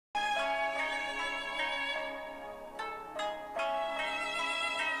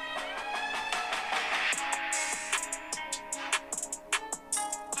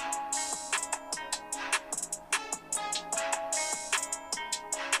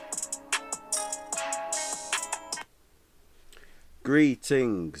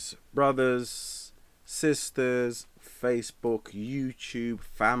Greetings, brothers, sisters, Facebook, YouTube,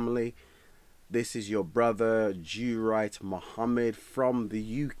 family. This is your brother Jurite Mohammed from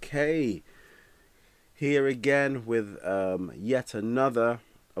the UK. Here again with yet another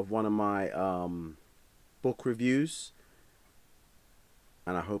of one of my book reviews.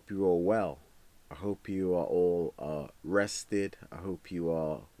 And I hope you're all well. I hope you are all rested. I hope you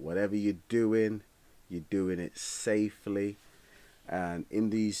are, whatever you're doing it safely. And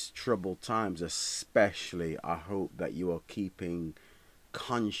in these troubled times especially, I hope that you are keeping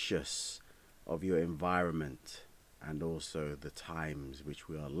conscious of your environment and also the times which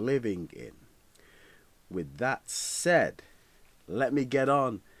we are living in. With that said, let me get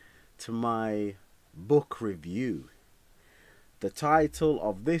on to my book review. The title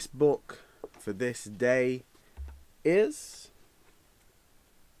of this book for this day is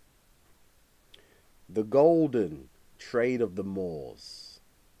The Golden Trade of the Moors.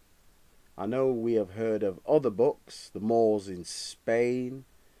 I know we have heard of other books, The Moors in Spain.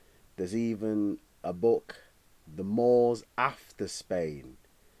 There's even a book, The Moors After Spain,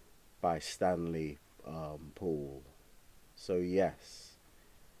 by Stanley Poole. So yes,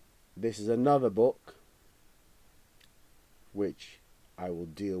 this is another book which I will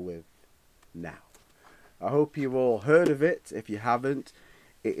deal with now. I hope you've all heard of it. If you haven't,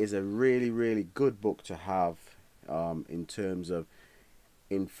 it is a really good book to have in terms of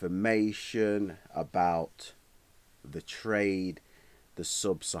information about the trade, the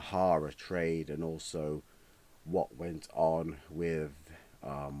sub-Sahara trade, and also what went on with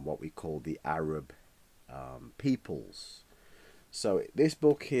what we call the Arab peoples. So this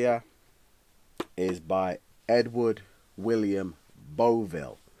book here is by Edward William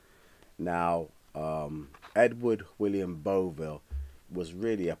Boville. Now, Edward William Boville was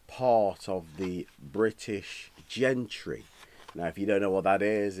really a part of the British gentry. Now, if you don't know what that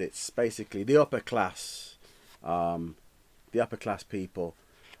is, it's basically the upper class people,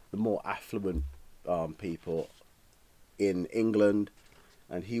 the more affluent people in England,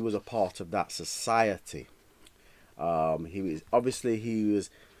 and he was a part of that society. He was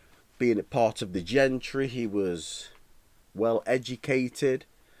being a part of the gentry. He was well educated.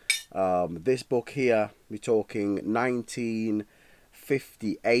 This book here, we're talking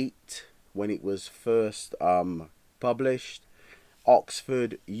 1958 when it was first published,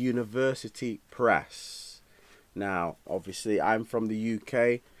 Oxford University Press. Now, obviously, I'm from the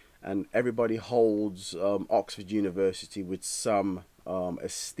UK, and everybody holds Oxford University with some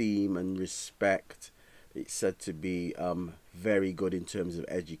esteem and respect. It's said to be very good in terms of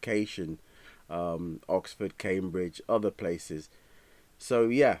education. Oxford, Cambridge, other places. So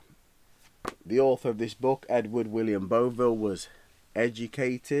yeah, the author of this book, Edward William Boville, was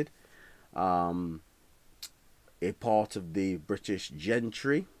educated, a part of the British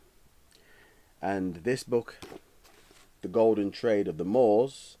gentry, and this book, The Golden Trade of the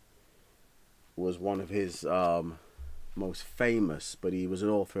Moors, was one of his most famous, but he was an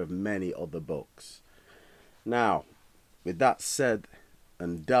author of many other books. Now, with that said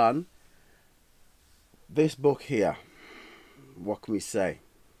and done, this book here, what can we say?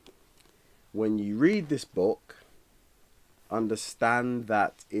 When you read this book, understand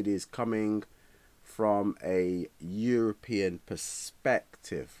that it is coming from a European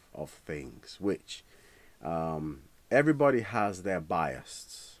perspective of things, which everybody has their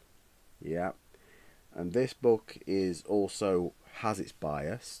bias, yeah, and this book is also has its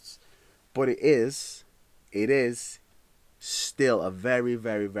bias, but it is still a very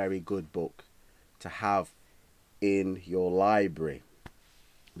good book to have in your library,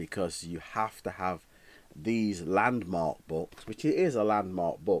 because you have to have these landmark books, which it is a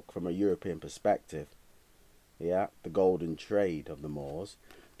landmark book from a European perspective, yeah, The Golden Trade of the Moors,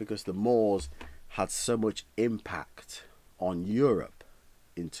 because the Moors had so much impact on Europe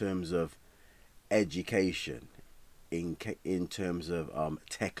in terms of education, in terms of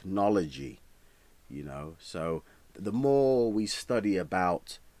technology, you know. So the more we study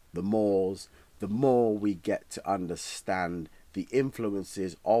about the Moors, the more we get to understand the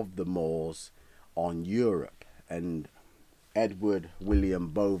influences of the Moors on Europe. And Edward William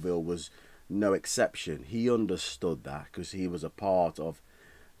Boville was no exception. He understood that because he was a part of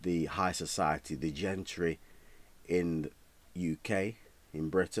the high society, the gentry in the UK, in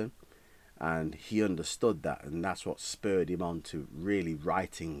Britain, and he understood that, and that's what spurred him on to really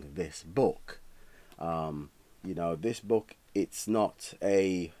writing this book. You know, this book, it's not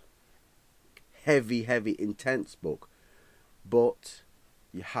a heavy intense book, but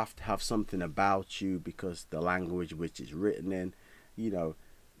you have to have something about you because the language which it's written in, you know,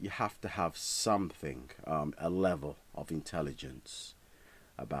 you have to have something, a level of intelligence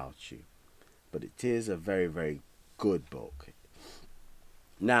about you. But it is a very, very good book.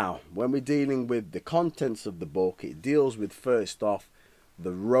 Now, when we're dealing with the contents of the book, it deals with, first off,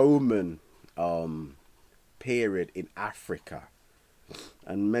 the Roman period in Africa.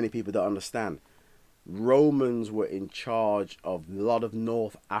 And many people don't understand. Romans were in charge of a lot of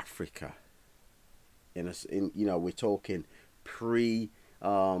North Africa. We're talking pre-Islam.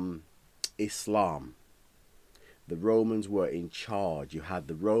 The Romans were in charge. You had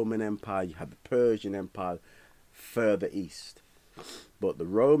the Roman Empire, you had the Persian Empire further east. But the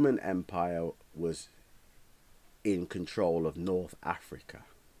Roman Empire was in control of North Africa.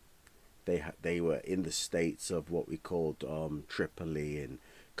 They were in the states of what we called Tripoli and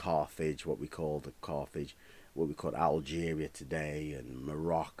Carthage, what we called Algeria today, and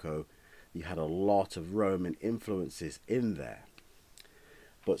Morocco. You had a lot of Roman influences in there.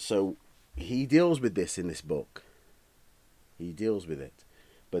 But so he deals with this in this book. He deals with it.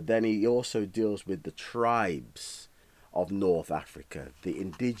 But then he also deals with the tribes of North Africa, the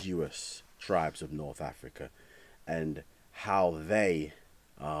indigenous tribes of North Africa, and how they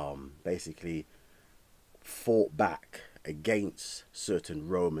basically fought back against certain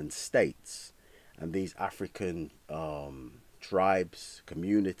Roman states. And these African tribes,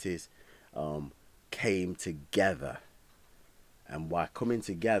 communities, came together. And by coming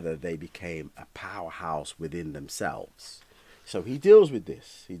together, they became a powerhouse within themselves. So he deals with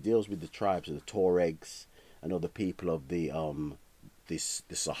this. He deals with the tribes of the Tuaregs and other people of the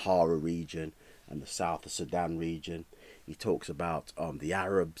Sahara region and the South of Sudan region. He talks about the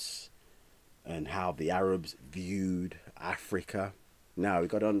Arabs and how the Arabs viewed Africa. Now, you've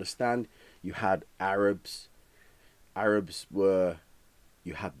got to understand, you had Arabs.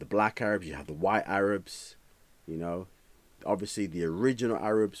 You had the black Arabs, you had the white Arabs, you know. Obviously, the original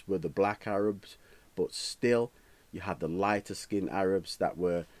Arabs were the black Arabs, but still, you had the lighter skinned Arabs that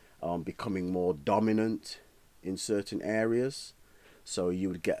were becoming more dominant in certain areas. So you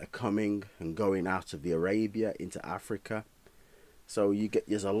would get a coming and going out of the Arabia into Africa. So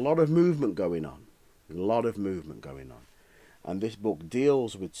there's a lot of movement going on. And this book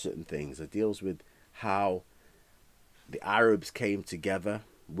deals with certain things. It deals with how the Arabs came together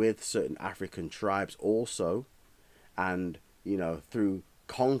with certain African tribes also. And, through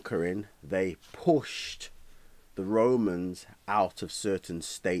conquering, they pushed the Romans out of certain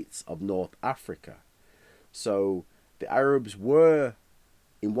states of North Africa. So the Arabs were,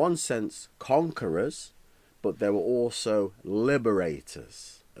 in one sense, conquerors, but they were also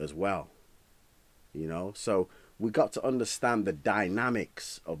liberators as well. So we got to understand the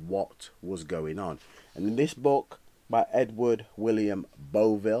dynamics of what was going on. And in this book by Edward William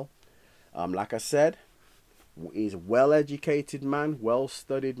Boville, like I said, he's a well-educated man,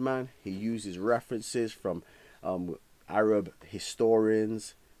 well-studied man. He uses references from Arab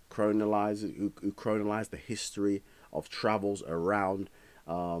historians, chroniclers who chroniclise the history of travels around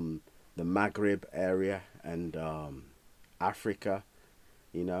the Maghreb area and Africa,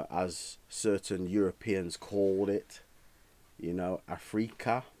 as certain Europeans called it,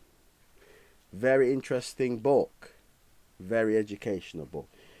 Africa. Very interesting book, very educational book.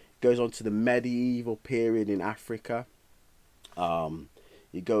 Goes on to the medieval period in Africa.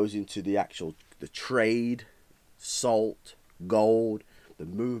 It goes into the trade, salt, gold, the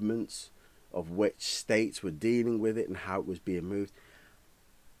movements of which states were dealing with it and how it was being moved.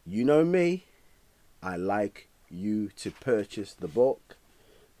 You know me, I like you to purchase the book,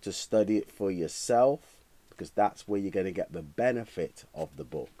 to study it for yourself, because that's where you're going to get the benefit of the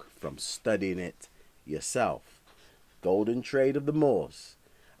book, from studying it yourself. Golden Trade of the Moors.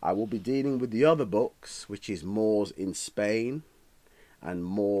 I will be dealing with the other books, which is Moors in Spain and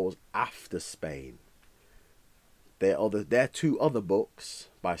Moors after Spain. There are two other books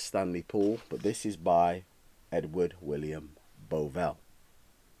by Stanley Poole, but this is by Edward William Boville.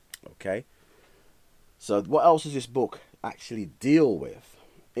 Okay, so what else does this book actually deal with?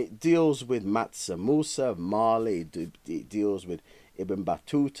 It deals with Mansa Musa of Mali. It deals with Ibn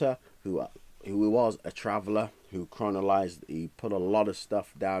Battuta, who was a traveller, who chronicled. He put a lot of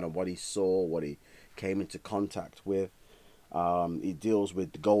stuff down on what he saw, what he came into contact with. It deals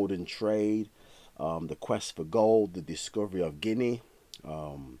with the golden trade, the quest for gold, the discovery of Guinea,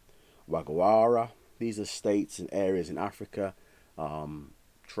 Wagwara. These are states and areas in Africa,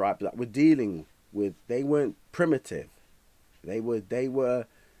 tribes that were dealing with. They weren't primitive. They were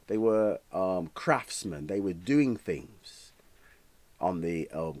craftsmen. They were doing things on the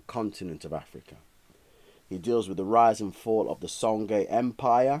continent of Africa. He deals with the rise and fall of the Songhai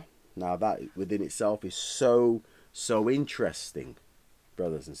Empire. Now that within itself is so interesting,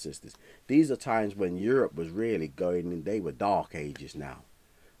 brothers and sisters. These are times when Europe was really going in, they were dark ages now.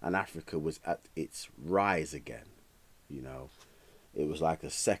 And Africa was at its rise again. You know, it was like a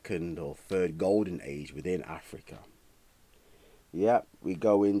second or third golden age within Africa. Yep, we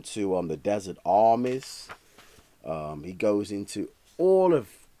go into the desert armies. He goes into all of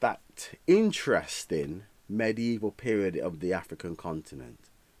that interesting medieval period of the African continent.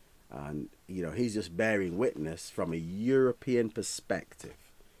 And, you know, he's just bearing witness from a European perspective.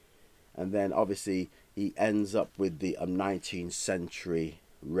 And then, obviously, he ends up with the 19th century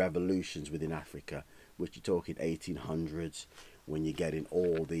revolutions within Africa, which you're talking 1800s, when you're getting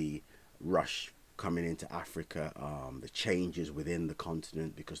all the rush coming into Africa, the changes within the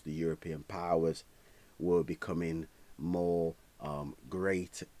continent, because the European powers were becoming more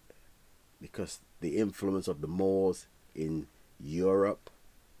great, because the influence of the Moors in Europe.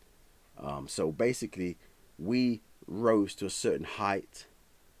 So basically, we rose to a certain height,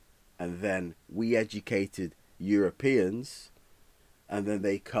 and then we educated Europeans, and then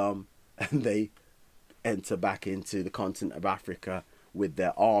they come and they enter back into the continent of Africa with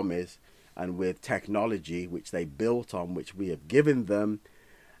their armies and with technology which they built on, which we have given them,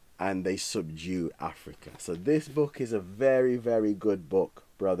 and they subdue Africa. So this book is a very, very good book,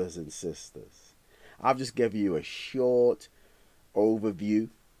 brothers and sisters. I've just given you a short overview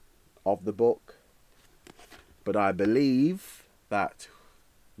of the book, but I believe that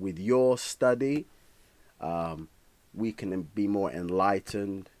with your study, we can be more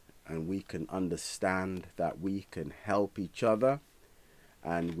enlightened, and we can understand that we can help each other,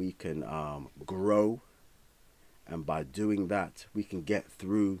 and we can grow, and by doing that we can get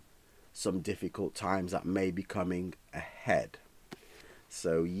through some difficult times that may be coming ahead.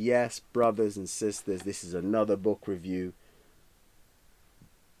 So yes, brothers and sisters, this is another book review,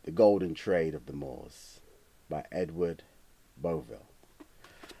 The Golden Trade of the Moors by Edward Boville.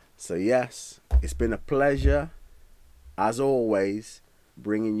 So yes, it's been a pleasure as always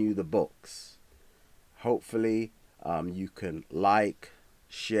bringing you the books. Hopefully you can like,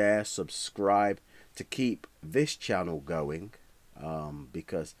 share, subscribe to keep this channel going,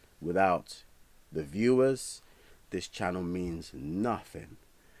 because without the viewers, this channel means nothing.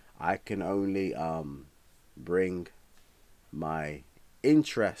 I can only bring my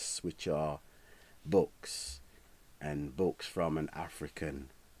interests, which are books, and books from an African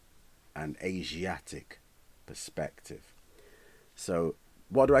and Asiatic perspective. So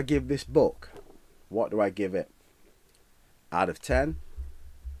what do I give this book? What do I give it? Out of 10,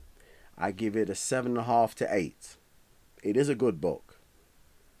 I give it a 7.5 to 8. It is a good book.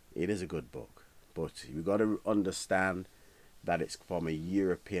 It is a good book. But you've got to understand that it's from a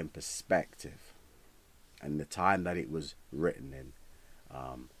European perspective, and the time that it was written in.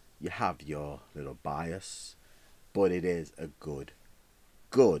 You have your little bias, but it is a good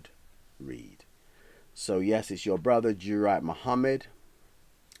read. So yes, it's your brother Jurite Muhammad.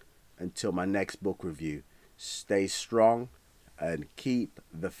 Until my next book review, stay strong and keep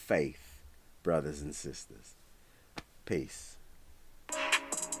the faith, brothers and sisters. Peace.